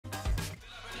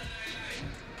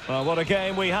Well, what a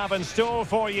game we have in store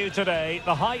for you today.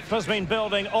 The hype has been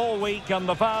building all week and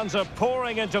the fans are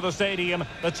pouring into the stadium.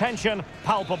 The tension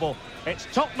palpable. It's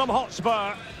Tottenham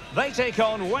Hotspur. They take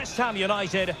on West Ham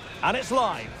United and it's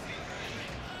live.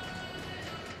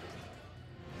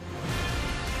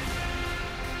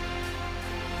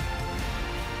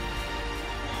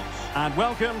 And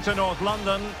welcome to North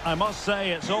London. I must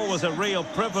say it's always a real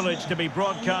privilege to be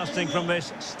broadcasting from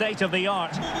this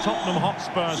state-of-the-art Tottenham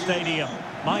Hotspur Stadium.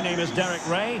 My name is Derek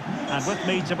Ray, and with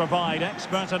me to provide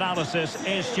expert analysis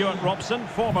is Stuart Robson,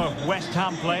 former West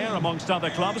Ham player amongst other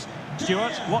clubs.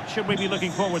 Stuart, what should we be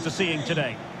looking forward to seeing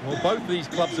today? Well, both of these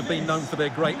clubs have been known for their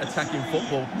great attacking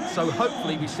football, so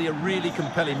hopefully we see a really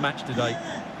compelling match today.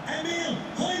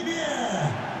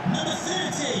 Number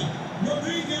 30,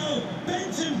 Rodrigo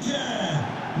Bentancur.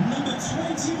 Number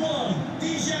 21,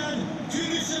 Dejan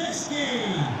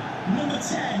Kulusevski. Number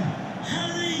 10,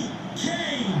 Harry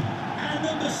Kane. And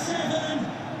number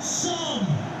 7, Son.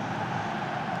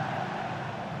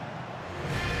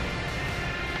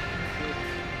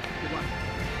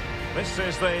 This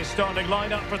is the starting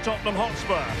lineup for Tottenham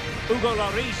Hotspur. Hugo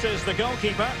Lloris is the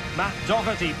goalkeeper. Matt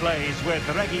Doherty plays with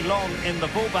Reggie Long in the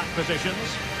fullback positions.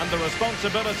 And the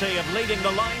responsibility of leading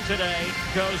the line today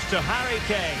goes to Harry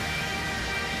Kane.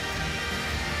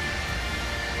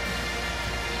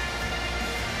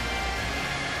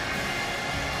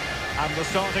 And the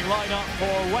starting lineup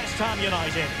for West Ham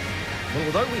United. Well,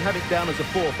 although we have it down as a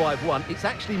 4-5-1, it's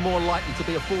actually more likely to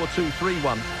be a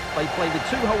 4-2-3-1. They play with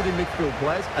two holding midfield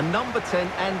players, a number 10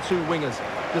 and two wingers.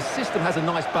 The system has a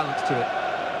nice balance to it.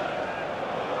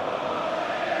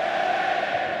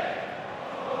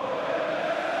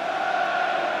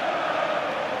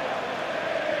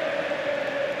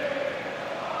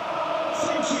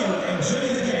 Thank you.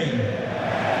 Enjoy the game.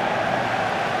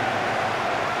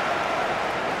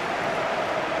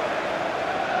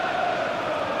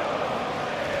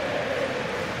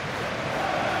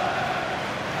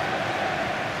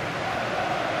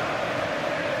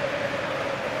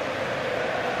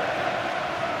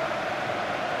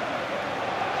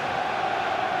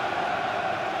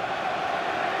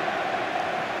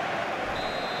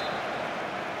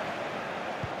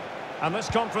 And this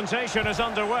confrontation is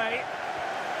underway.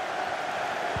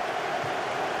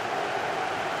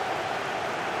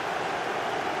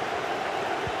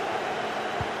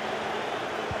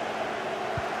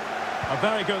 A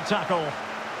very good tackle.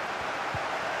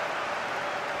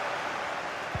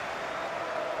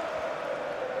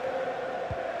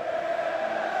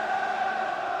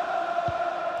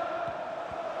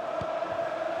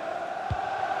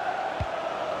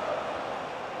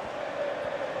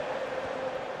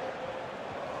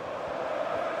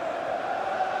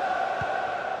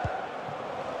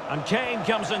 And Kane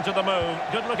comes into the move.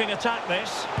 Good-looking attack,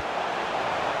 this.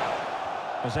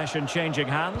 Possession changing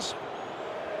hands.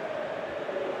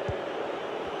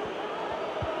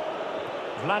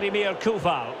 Vladimir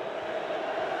Koval.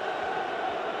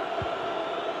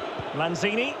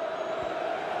 Lanzini.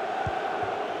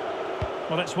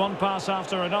 Well, it's one pass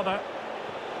after another.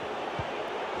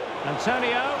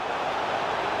 Antonio.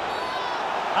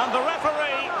 And the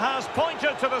referee has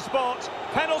pointed to the spot.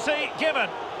 Penalty given.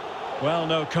 Well,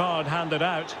 no card handed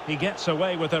out. He gets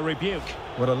away with a rebuke.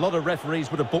 Well, a lot of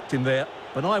referees would have booked him there,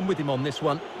 but I'm with him on this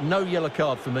one. No yellow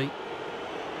card for me.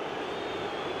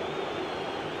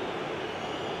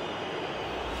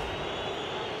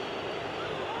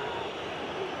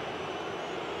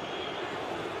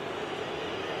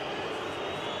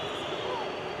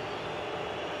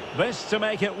 This to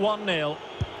make it 1-0. And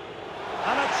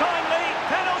a timely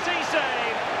penalty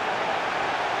save.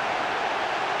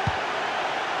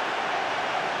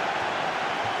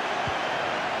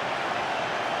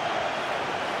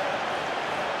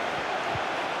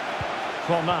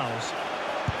 Fornals.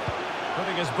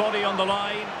 Putting his body on the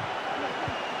line.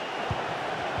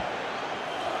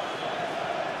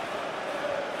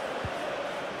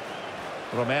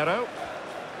 Romero.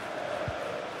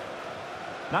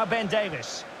 Now Ben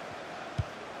Davies.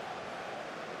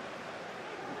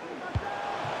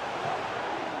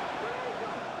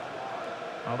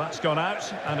 Well, that's gone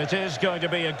out, and it is going to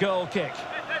be a goal kick.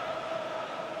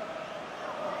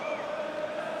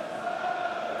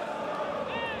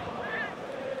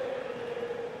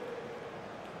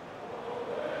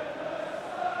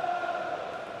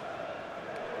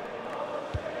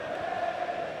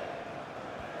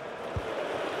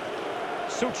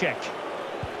 Suchek.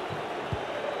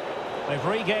 They've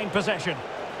regained possession.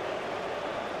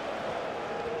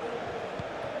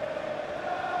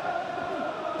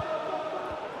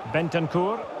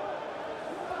 Bentancur.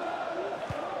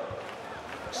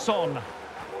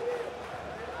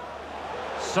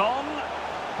 Son.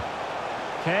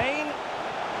 Kane.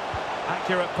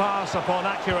 Accurate pass upon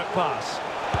accurate pass.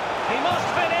 He must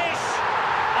finish!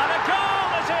 And a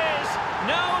goal it is!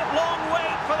 No long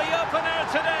wait for the opener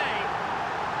today.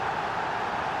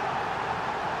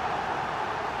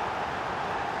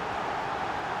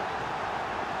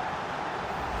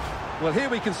 Well, here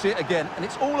we can see it again, and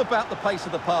it's all about the pace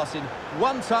of the passing.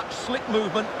 One touch, slick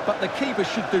movement, but the keeper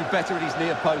should do better at his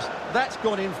near post. That's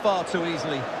gone in far too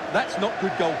easily. That's not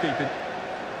good goalkeeping.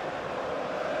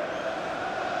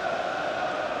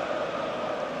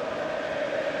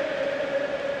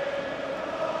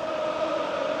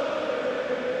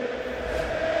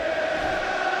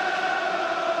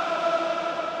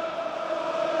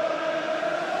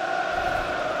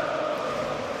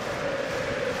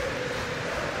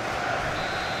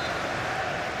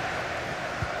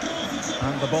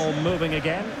 And the ball moving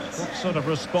again. What sort of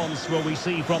response will we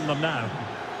see from them now?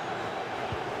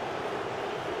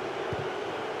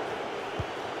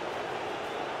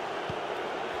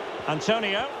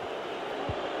 Antonio.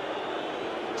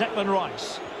 Declan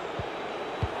Rice.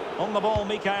 On the ball,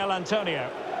 Michael Antonio.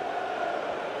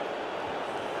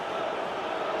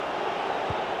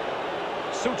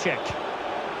 Souček.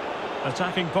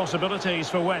 Attacking possibilities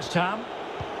for West Ham.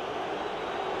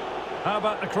 How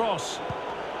about the cross?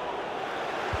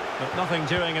 But nothing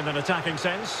doing in an attacking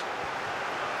sense.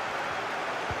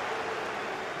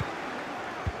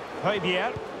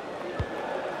 Højbjerg.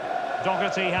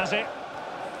 Doherty has it.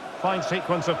 Fine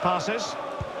sequence of passes.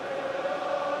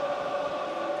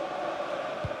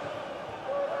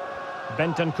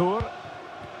 Bentancur.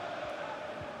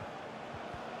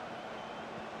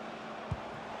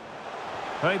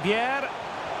 Højbjerg.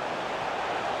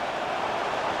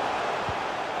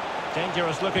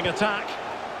 Dangerous looking attack.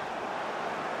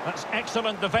 That's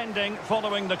excellent defending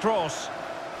following the cross.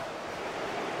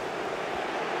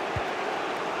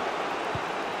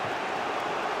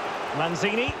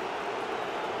 Lanzini.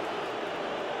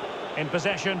 In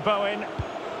possession, Bowen.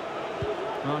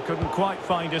 Oh, couldn't quite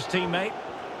find his teammate.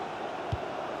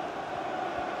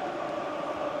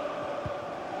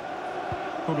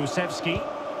 Kulusevski.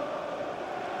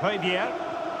 Højbjerg.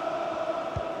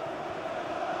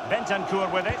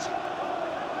 Bentancur with it.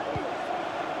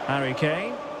 Harry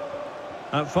Kane.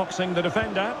 Outfoxing the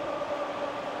defender.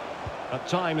 At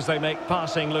times they make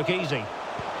passing look easy.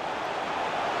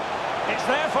 It's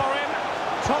there for him.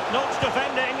 Top-notch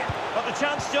defending, but the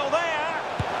chance still there.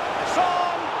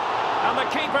 Son! And the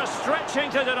keeper stretching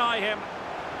to deny him.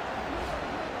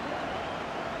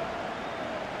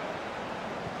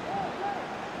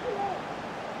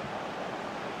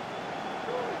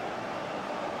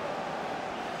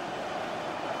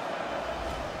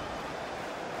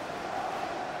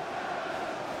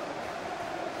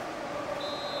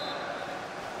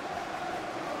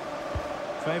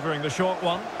 Favouring the short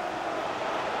one.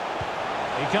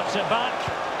 He cuts it back.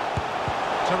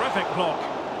 Terrific block.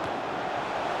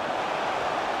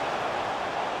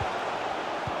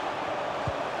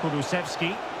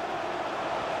 Kulusevski.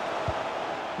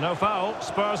 No foul.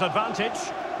 Spurs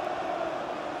advantage.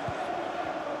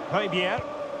 Højbjerg.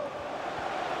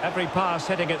 Every pass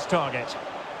hitting its target.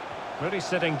 Really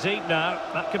sitting deep now.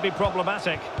 That could be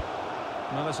problematic.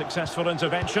 Another successful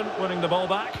intervention, winning the ball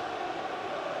back.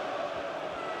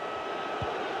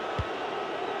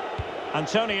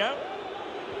 Antonio.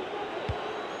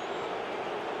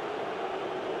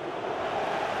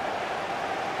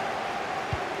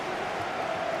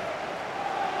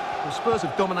 The Spurs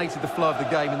have dominated the flow of the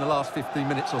game in the last 15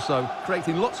 minutes or so,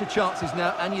 creating lots of chances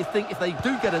now, and you think if they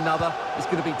do get another, it's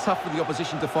going to be tough for the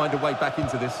opposition to find a way back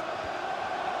into this.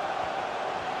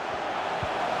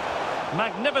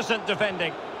 Magnificent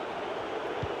defending.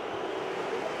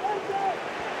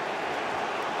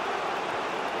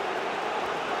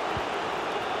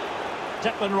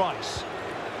 Declan Rice.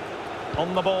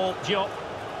 On the ball, Diop.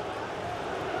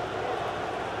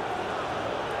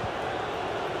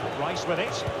 Rice with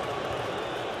it.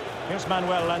 Here's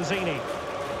Manuel Lanzini.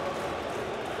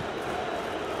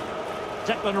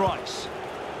 Declan Rice.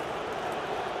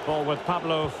 Ball with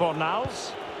Pablo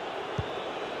Fornals.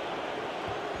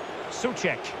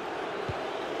 Souček.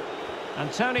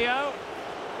 Antonio.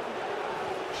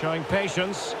 Showing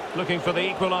patience, looking for the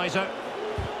equaliser.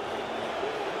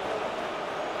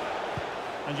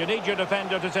 And you need your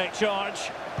defender to take charge.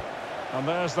 And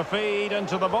there's the feed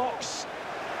into the box.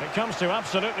 It comes to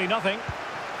absolutely nothing.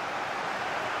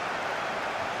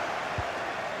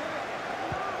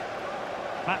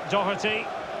 Matt Doherty.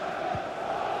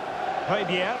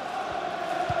 Højbjerg.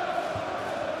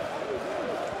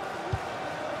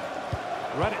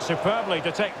 Read it superbly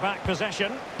to take back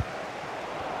possession.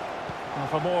 Well,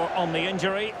 for more on the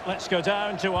injury, let's go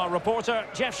down to our reporter,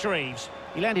 Jeff Shreves.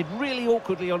 He landed really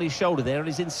awkwardly on his shoulder there and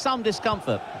is in some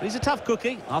discomfort. But he's a tough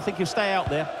cookie. I think he'll stay out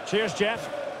there. Cheers, Jeff.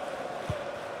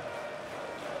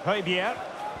 Højbjerg.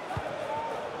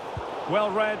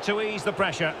 Well read to ease the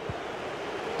pressure.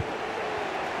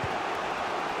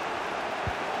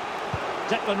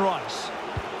 Declan Rice.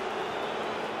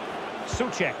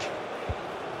 Souček.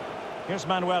 Here's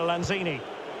Manuel Lanzini.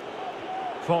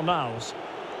 Fornals.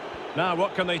 Now,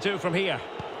 what can they do from here?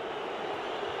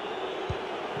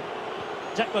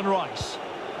 Declan Rice.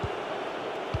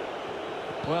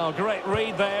 Well, great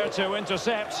read there to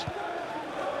intercept.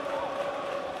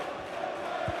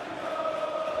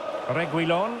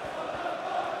 Reguilon.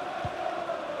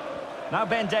 Now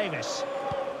Ben Davies.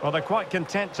 Well, they're quite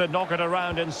content to knock it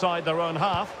around inside their own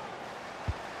half.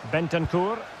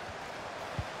 Bentancur.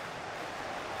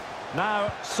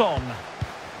 Now Son.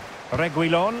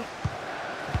 Reguilon.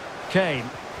 Kane.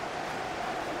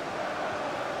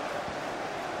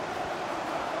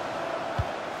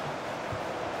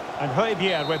 And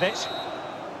Højbjerg with it.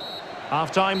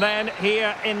 Half-time then,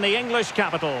 here in the English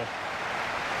capital.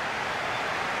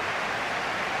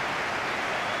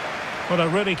 Well, a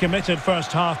really committed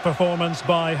first-half performance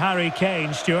by Harry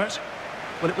Kane, Stuart.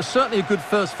 Well, it was certainly a good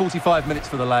first 45 minutes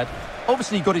for the lad.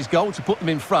 Obviously, he got his goal to put them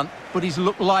in front, but he's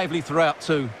looked lively throughout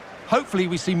too. Hopefully,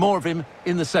 we see more of him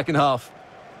in the second half.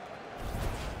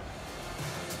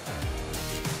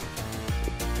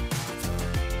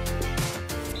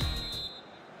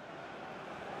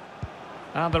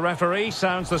 And the referee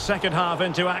sounds the second half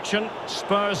into action.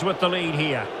 Spurs with the lead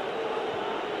here.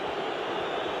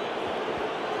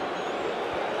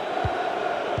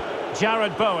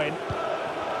 Jared Bowen.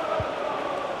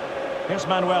 Here's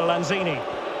Manuel Lanzini.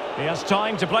 He has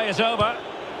time to play it over.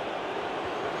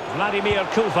 Vladimir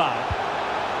Koval.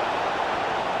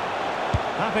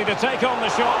 Happy to take on the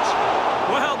shot.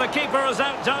 Well, the keeper has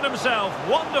outdone himself.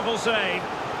 Wonderful save.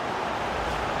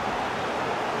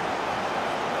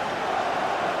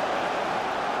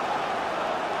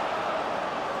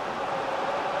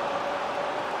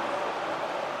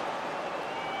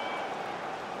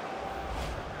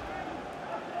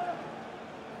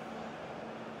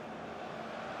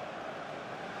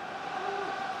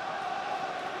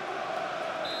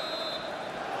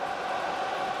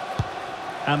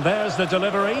 And there's the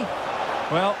delivery.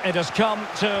 Well, it has come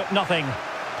to nothing.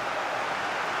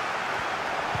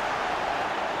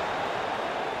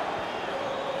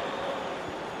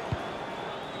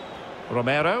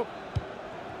 Romero.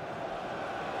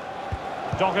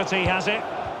 Doherty has it.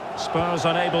 Spurs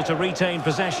unable to retain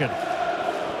possession.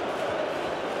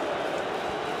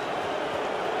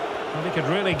 Well, he could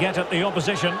really get at the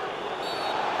opposition.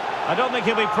 I don't think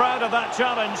he'll be proud of that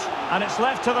challenge, and it's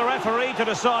left to the referee to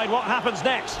decide what happens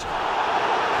next.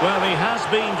 Well, he has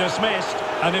been dismissed,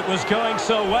 and it was going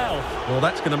so well. Well,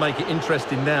 that's going to make it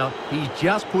interesting now. He's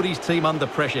just put his team under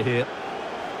pressure here.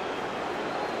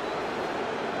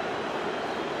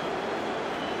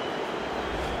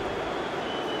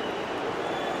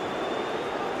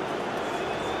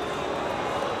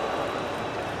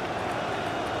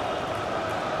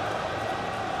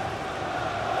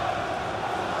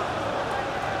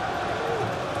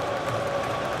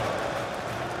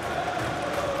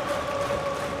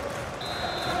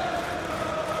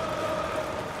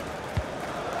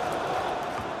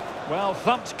 Well,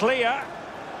 thumped clear.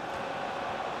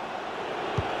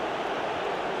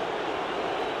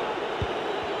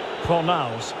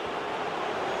 Fornals.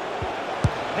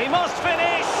 He must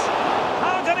finish!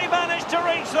 How did he manage to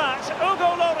reach that?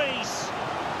 Hugo Lloris.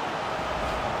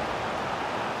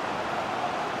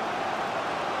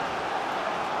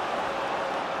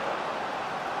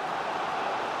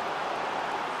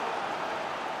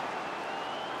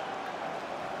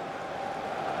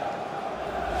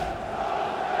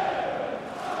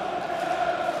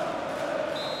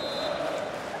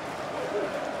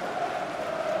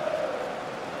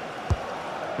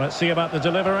 Let's see about the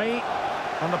delivery.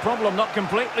 And the problem not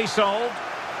completely solved.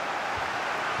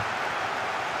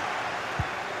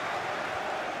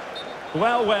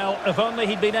 Well, well, if only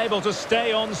he'd been able to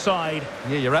stay onside.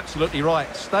 Yeah, you're absolutely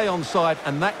right. Stay onside,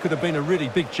 and that could have been a really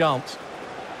big chance.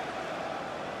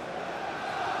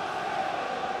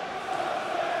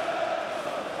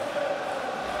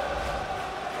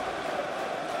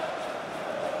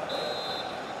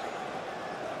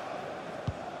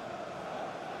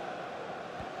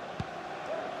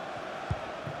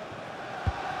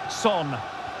 Son.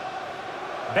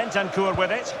 Bentancur with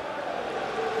it.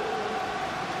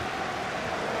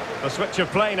 The switch of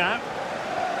play now.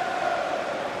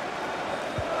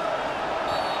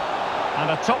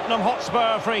 And a Tottenham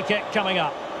Hotspur free kick coming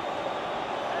up.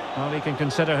 Well, he can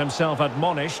consider himself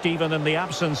admonished even in the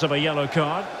absence of a yellow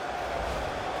card.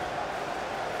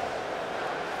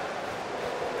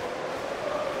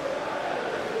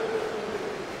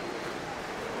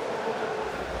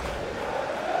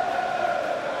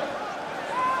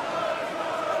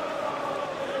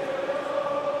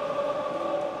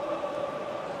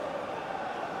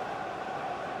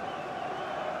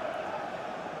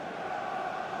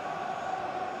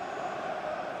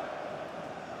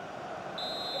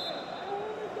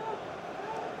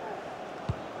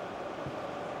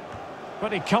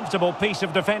 Pretty comfortable piece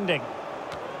of defending.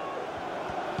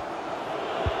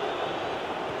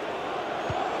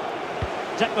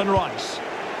 Declan Rice.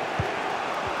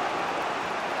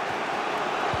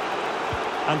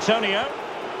 Antonio.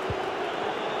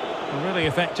 Really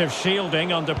effective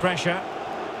shielding under pressure.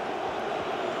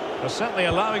 They're certainly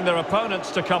allowing their opponents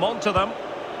to come onto them.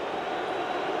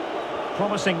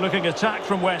 Promising looking attack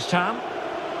from West Ham.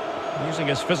 Using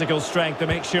his physical strength to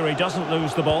make sure he doesn't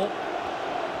lose the ball.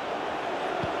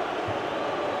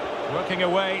 Working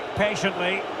away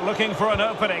patiently, looking for an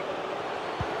opening.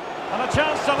 And a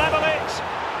chance to level it.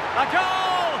 A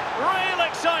goal! Real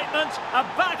excitement. A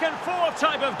back and forth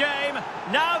type of game.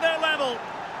 Now they're level.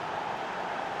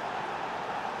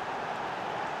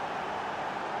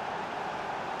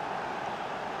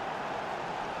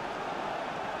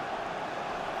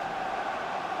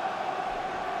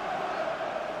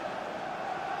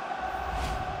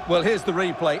 Well, here's the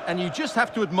replay, and you just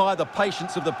have to admire the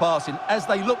patience of the passing as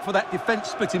they look for that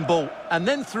defence-splitting ball. And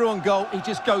then through on goal, he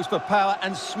just goes for power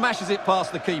and smashes it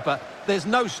past the keeper. There's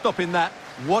no stopping that.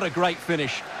 What a great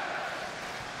finish.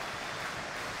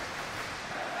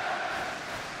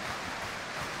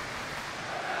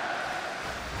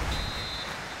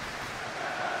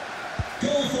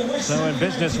 So in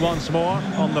business once more,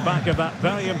 on the back of that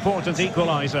very important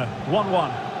equaliser.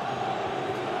 1-1.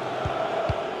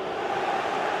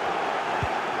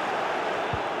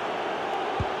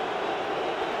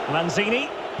 Lanzini.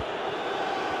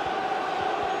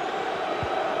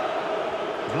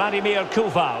 Vladimir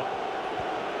Koval.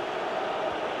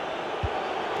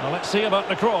 Well, let's see about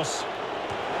the cross.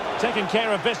 Taking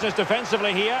care of business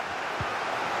defensively here.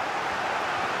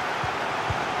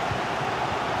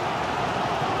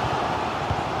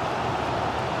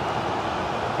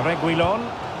 Reguilon.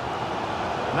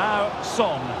 Now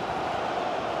Son.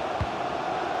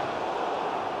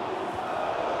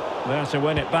 There to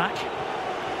win it back.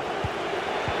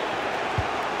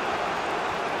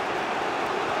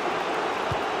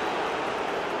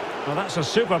 Well, that's a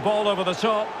super ball over the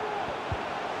top.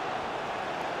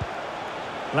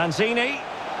 Lanzini.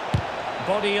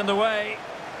 Body in the way.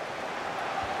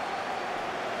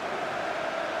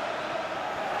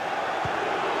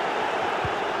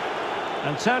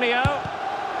 Antonio.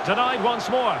 Denied once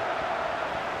more.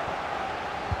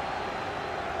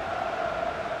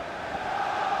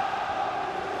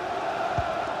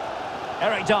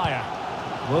 Eric Dyer.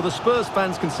 Well, the Spurs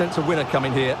fans can sense a winner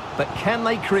coming here, but can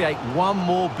they create one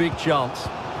more big chance?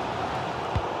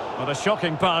 What a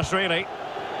shocking pass, really.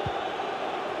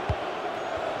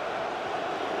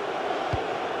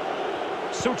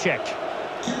 Souček.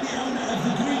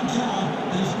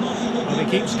 And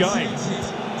he keeps going.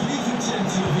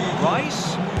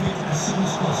 Rice.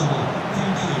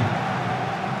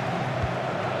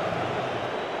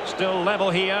 Still level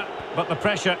here, but the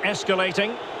pressure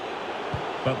escalating.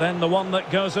 But then the one that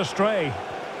goes astray.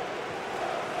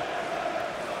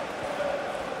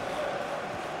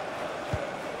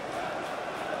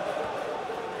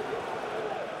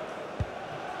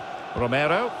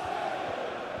 Romero.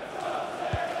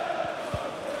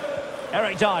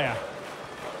 Eric Dyer.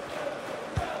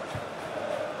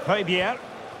 Højbjerg.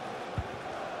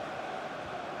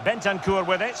 Bentancur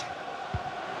with it.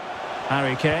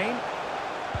 Harry Kane.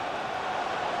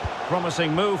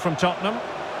 Promising move from Tottenham.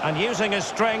 And using his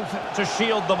strength to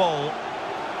shield the ball.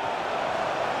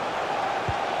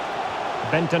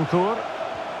 Bentancur.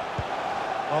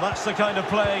 Well, that's the kind of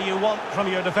play you want from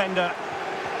your defender.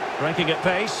 Breaking at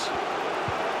pace.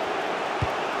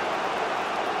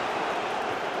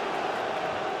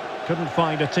 Couldn't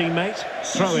find a teammate.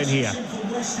 Throw in here.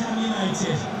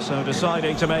 So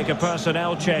deciding to make a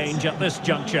personnel change at this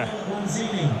juncture.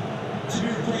 To be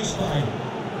replaced by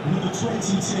number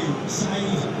 22,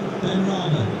 Saeed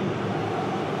Benrahma.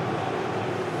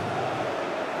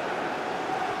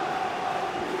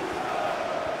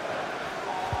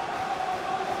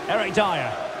 Eric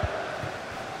Dyer.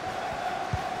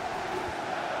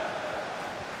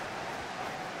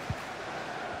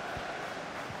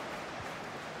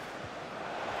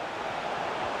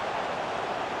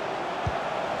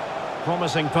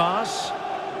 Promising pass.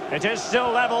 It is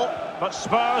still level, but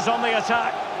Spurs on the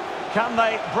attack. Can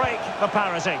they break the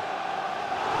parity?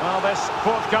 Well, this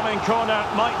forthcoming corner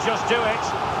might just do it.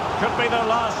 Could be their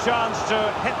last chance to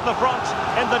hit the front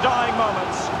in the dying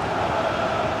moments.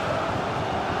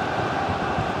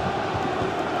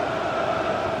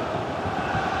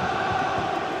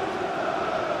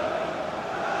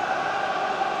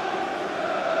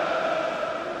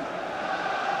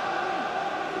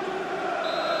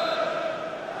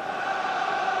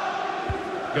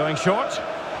 Going short.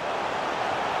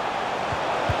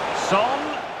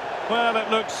 Son. Well,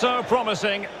 it looked so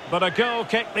promising, but a goal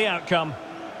kicked the outcome.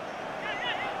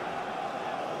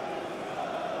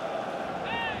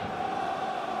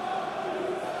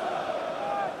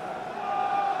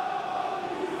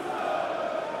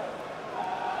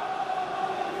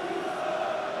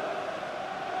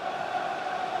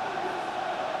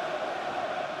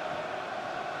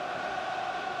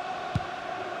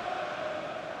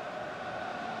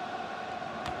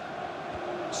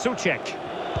 Suchek.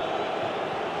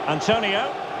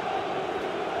 Antonio.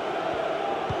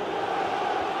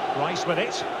 Rice with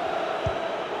it.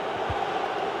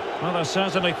 Well, they're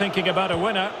certainly thinking about a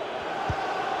winner.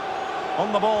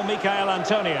 On the ball, Michael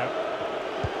Antonio.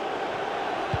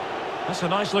 That's a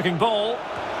nice-looking ball.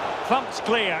 Thumped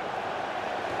clear.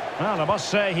 Well, I must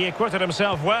say he acquitted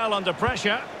himself well under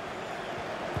pressure.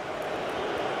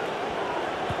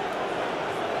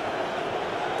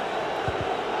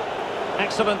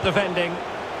 Excellent defending.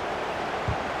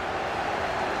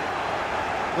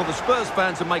 Well, the Spurs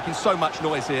fans are making so much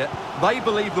noise here. They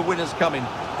believe the winner's coming,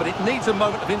 but it needs a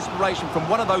moment of inspiration from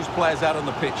one of those players out on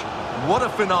the pitch. What a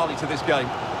finale to this game.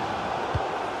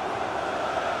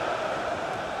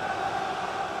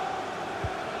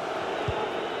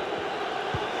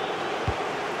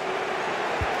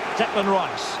 Declan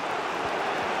Rice.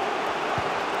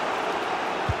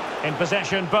 In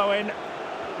possession, Bowen.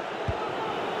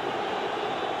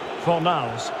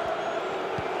 Fornals.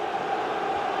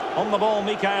 On the ball,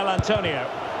 Michael Antonio.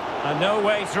 And no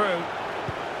way through.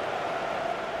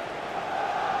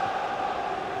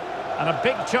 And a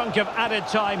big chunk of added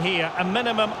time here, a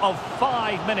minimum of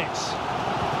 5 minutes.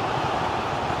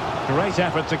 Great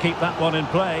effort to keep that one in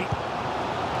play.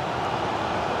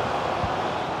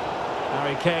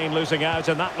 Harry Kane losing out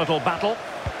in that little battle.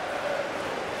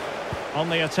 On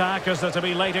the attack, is there to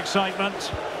be late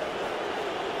excitement?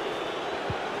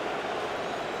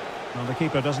 Well, the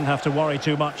keeper doesn't have to worry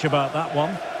too much about that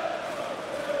one.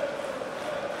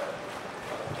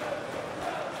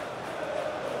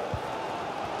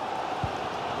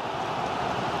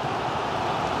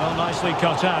 Well, nicely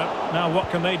cut out. Now what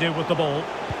can they do with the ball?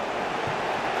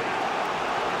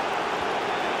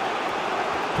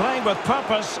 Playing with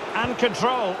purpose and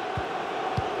control.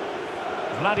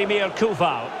 Vladimir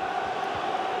Koufal.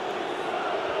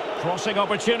 Crossing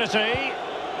opportunity.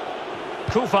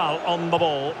 Koufal on the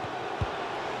ball.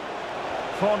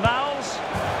 Fornals,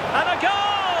 and a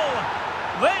goal!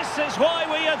 This is why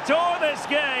we adore this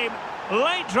game.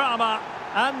 Late drama,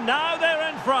 and now they're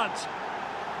in front.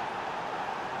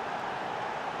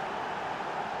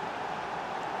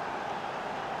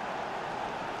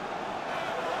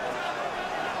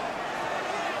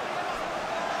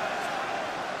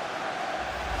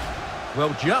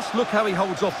 Well, just look how he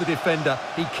holds off the defender.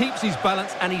 He keeps his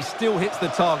balance and he still hits the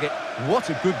target. What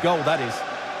a good goal that is.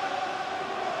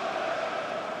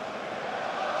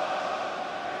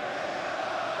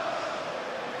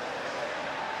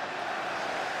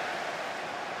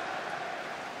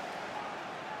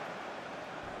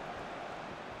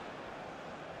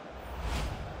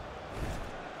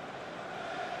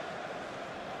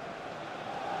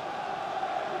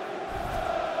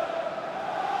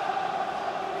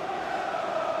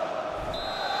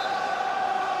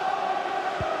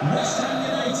 West Ham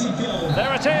United goal.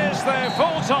 There it is, the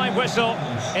full-time whistle.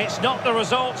 It's not the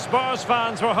result Spurs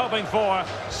fans were hoping for.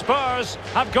 Spurs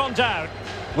have gone down.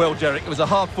 Well, Derek, it was a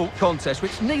hard-fought contest,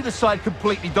 which neither side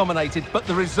completely dominated, but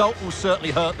the result will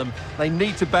certainly hurt them. They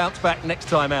need to bounce back next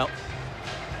time out.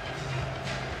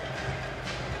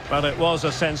 Well, it was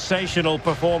a sensational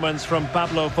performance from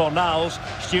Pablo Fornals.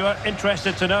 Stuart,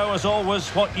 interested to know, as always,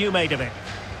 what you made of it.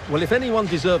 Well, if anyone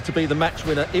deserved to be the match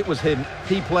winner, it was him.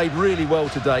 He played really well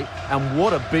today, and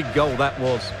what a big goal that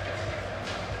was.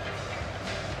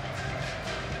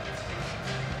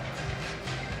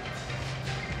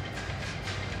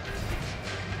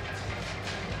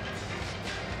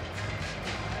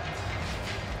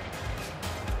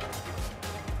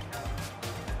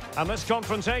 And this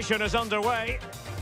confrontation is underway.